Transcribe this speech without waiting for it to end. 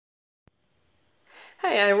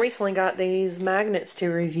Hey, I recently got these magnets to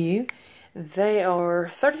review. They are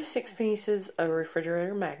 36 pieces of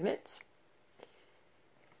refrigerator magnets.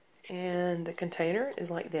 And the container is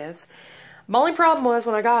like this. My only problem was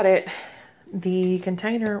when I got it, the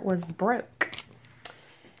container was broke.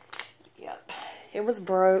 Yep, it was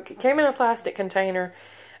broke. It came in a plastic container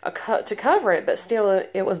to cover it, but still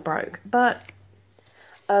it was broke. But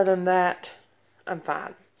other than that, I'm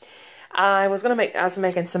fine. I was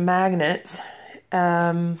making some magnets.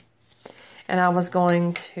 And I was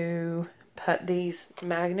going to put these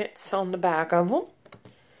magnets on the back of them.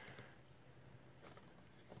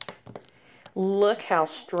 Look how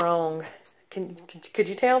strong. Could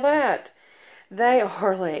you tell that? They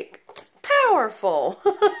are like powerful.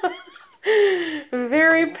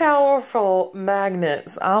 Very powerful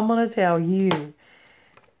magnets. I'm going to tell you.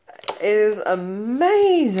 It is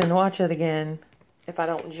amazing. Watch it again if I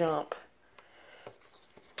don't jump.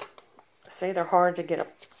 See, they're hard to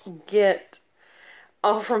get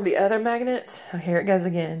off from the other magnets. Oh, here it goes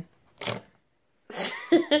again.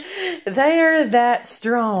 They are that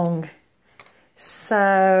strong.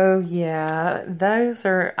 So, yeah, those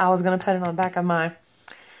are, I was going to put it on the back of my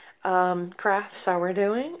crafts I were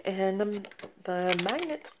doing. And the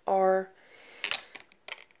magnets are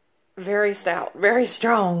very stout, very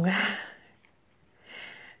strong.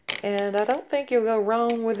 And I don't think you'll go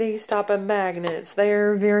wrong with these type of magnets.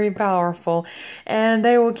 They're very powerful. And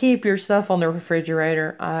they will keep your stuff on the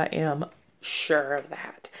refrigerator. I am sure of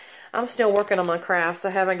that. I'm still working on my crafts.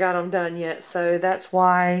 I haven't got them done yet. So that's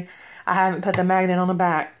why I haven't put the magnet on the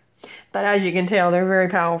back. But as you can tell, they're very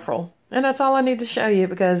powerful. And that's all I need to show you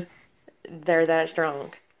because they're that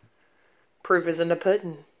strong. Proof is in the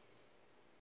pudding.